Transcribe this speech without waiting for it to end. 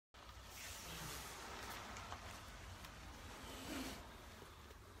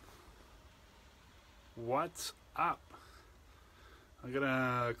What's up? I'm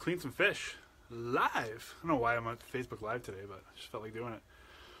gonna clean some fish live. I don't know why I'm on Facebook Live today, but I just felt like doing it.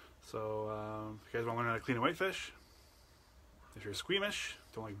 So if you guys want to learn how to clean a whitefish, if you're squeamish,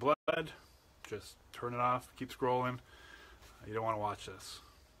 don't like blood, just turn it off, keep scrolling. You don't want to watch this.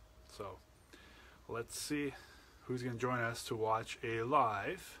 So let's see who's gonna join us to watch a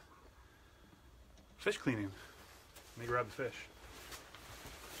live fish cleaning. Let me grab the fish.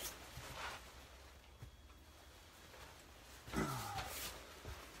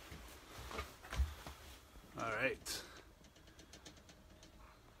 All right.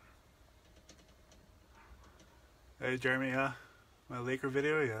 Hey Jeremy, my Laker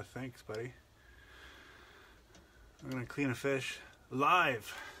video? Yeah, thanks buddy. I'm gonna clean a fish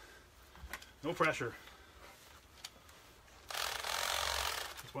live. No pressure.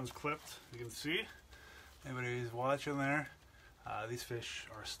 This one's clipped, you can see. Anybody who's watching there, these fish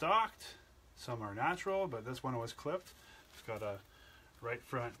are stocked. Some are natural, but this one was clipped. It's got a right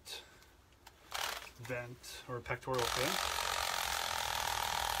front vent or pectoral fin.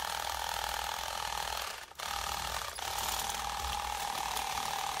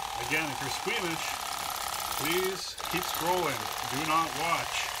 Again, if you're squeamish, please keep scrolling. Do not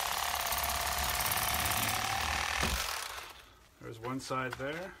watch. There's one side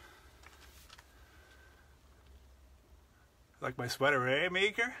there. Like my sweater, eh,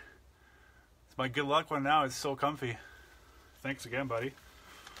 Maker? It's my good luck one now. It's so comfy. Thanks again, buddy.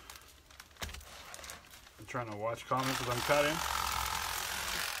 I'm trying to watch comments as I'm cutting.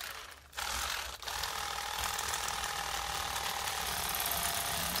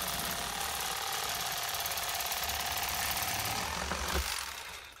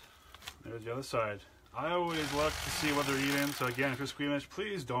 There's the other side. I always look to see what they're eating. So again, if you're squeamish,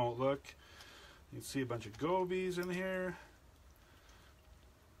 please don't look. You can see a bunch of gobies in here.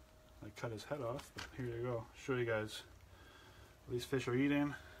 I cut his head off, but here you go. Show you guys what these fish are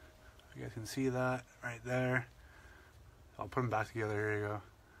eating. You guys can see that right there. I'll put them back together. Here you go.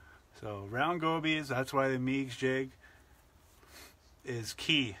 So round gobies, that's why the Meigs jig is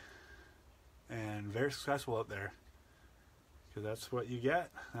key and very successful out there, because that's what you get,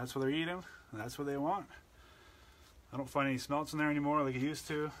 that's what they're eating, and that's what they want. I don't find any smelts in there anymore like I used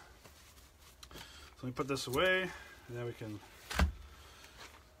to. So let me put this away, and then we can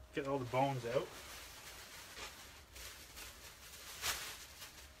get all the bones out.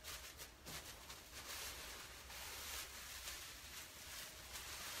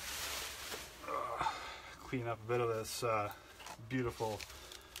 Clean up a bit of this beautiful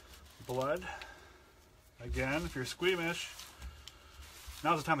blood. Again, if you're squeamish,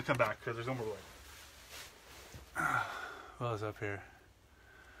 now's the time to come back because there's no more blood. What is up here?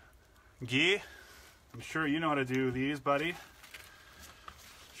 Gee, I'm sure you know how to do these, buddy.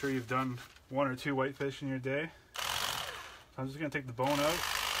 I'm sure you've done one or two whitefish in your day. So I'm just gonna take the bone out,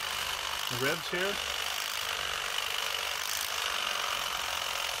 the ribs here.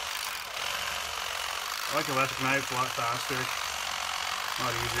 I like electric knives, a lot faster, a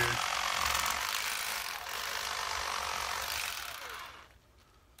lot easier.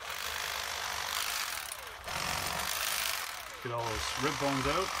 Get all those rib bones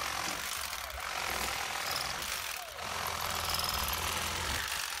out.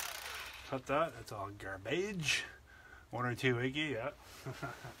 Cut that, that's all garbage. One or two Iggy, yeah.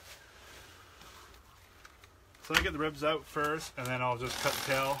 So I get the ribs out first, and then I'll just cut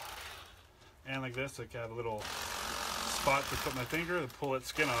the tail. And like this, I have a little spot to put my finger to pull its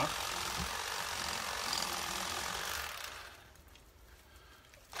skin off.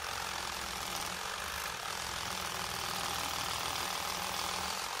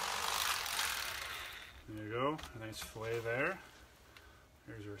 There you go, a nice fillet there.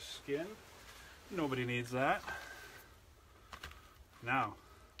 Here's your skin. Nobody needs that. Now,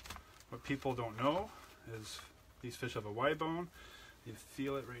 what people don't know is these fish have a Y bone. You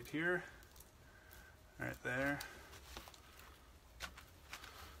feel it right here. Right there.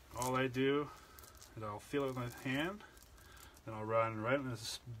 All I do is I'll feel it with my hand, and I'll run right on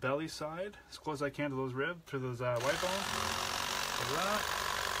this belly side as close as I can to those ribs, to those white bones. Like that.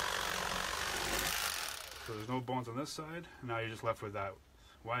 So there's no bones on this side. Now you're just left with that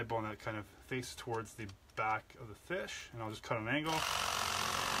wide bone that kind of faces towards the back of the fish, and I'll just cut an angle,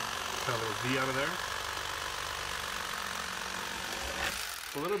 cut a little V out of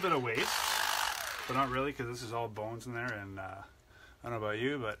there. A little bit of waste. But not really, because this is all bones in there, and I don't know about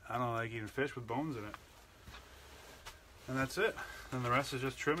you, but I don't like eating fish with bones in it. And that's it. And the rest is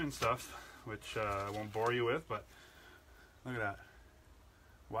just trimming stuff, which I won't bore you with, but look at that.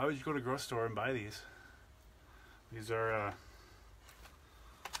 Why would you go to a grocery store and buy these? These are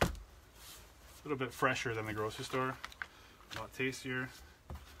a little bit fresher than the grocery store. A lot tastier.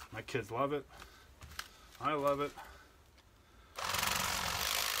 My kids love it. I love it.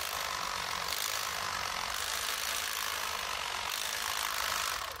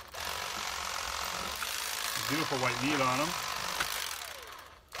 Beautiful white meat on them.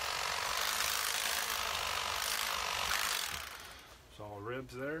 It's all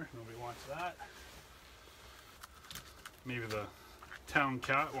ribs there. Nobody wants that. Maybe the town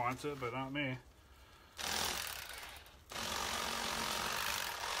cat wants it, but not me.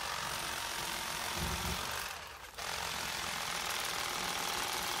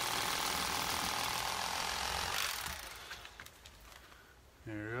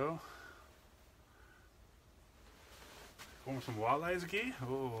 There we go. Going with some walleyes again?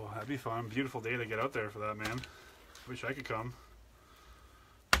 Oh, that'd be fun. Beautiful day to get out there for that, man. Wish I could come.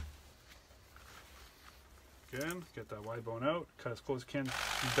 Again, get that wide bone out. Cut as close as you can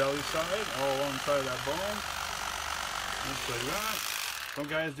belly side, all alongside of that bone. Just like that. Some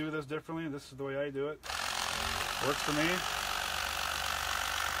guys do this differently. This is the way I do it. Works for me.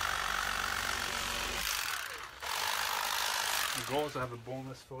 The goal is to have a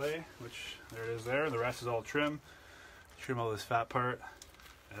boneless fillet, which there it is there. The rest is all trim. Trim all this fat part,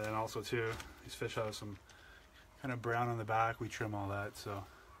 and then also too, these fish have some kind of brown on the back. We trim all that, so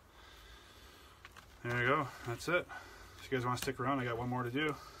there you go. That's it. If you guys want to stick around, I got one more to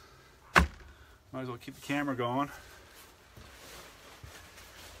do. Might as well keep the camera going.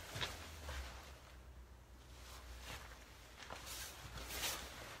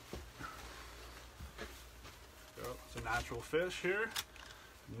 So it's a natural fish here.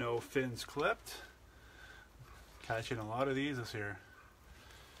 No fins clipped. Catching a lot of these this year.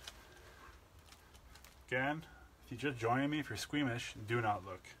 Again, if you're just joining me, if you're squeamish, do not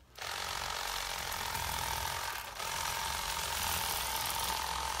look.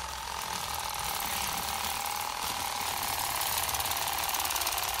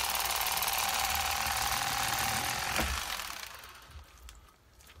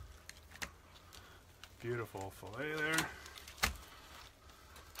 Beautiful fillet there.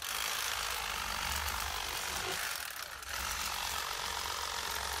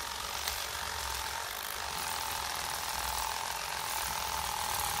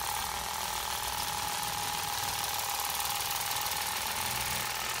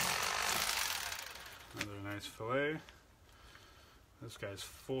 Another nice fillet. This guy's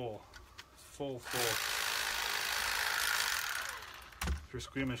full. If you're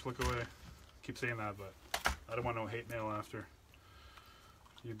squeamish, look away. Keep saying that, but I don't want no hate mail after.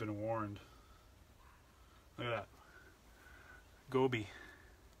 You've been warned. Look at that. Goby.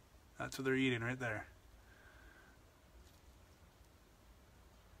 That's what they're eating right there.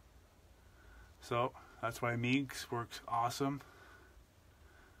 So that's why Meeks works awesome.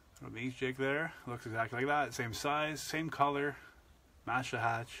 Little Meeks jig there. Looks exactly like that. Same size, same color. Match the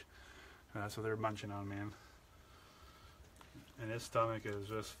hatch. And that's what they're munching on, man. And his stomach is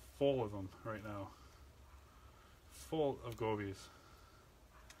just full of them right now. Full of gobies.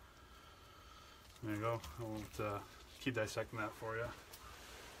 There you go. I won't keep dissecting that for you.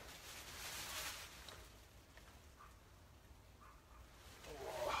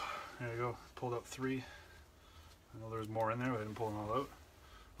 There you go. Pulled out 3. I know there was more in there, but I didn't pull them all out.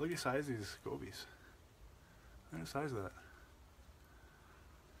 Look at the size of these gobies. Look at the size of that.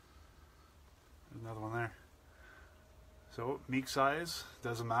 There's another one there. So meek size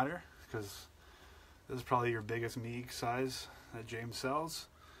doesn't matter, because this is probably your biggest meek size that James sells.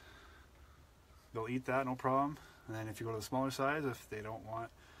 They'll eat that, no problem. And then if you go to the smaller size, if they don't want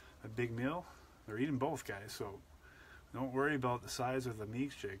a big meal, they're eating both, guys. So don't worry about the size of the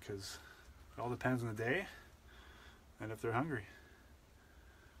meek jig, because it all depends on the day and if they're hungry.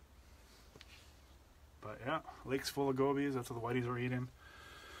 But yeah, lake's full of gobies. That's what the whiteys are eating.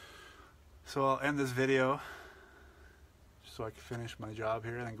 So I'll end this video just so I can finish my job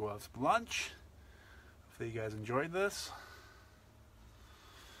here and then go have some lunch. Hopefully you guys enjoyed this.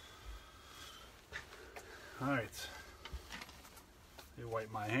 Alright. I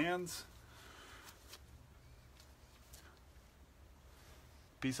wipe my hands.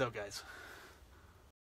 Peace out, guys.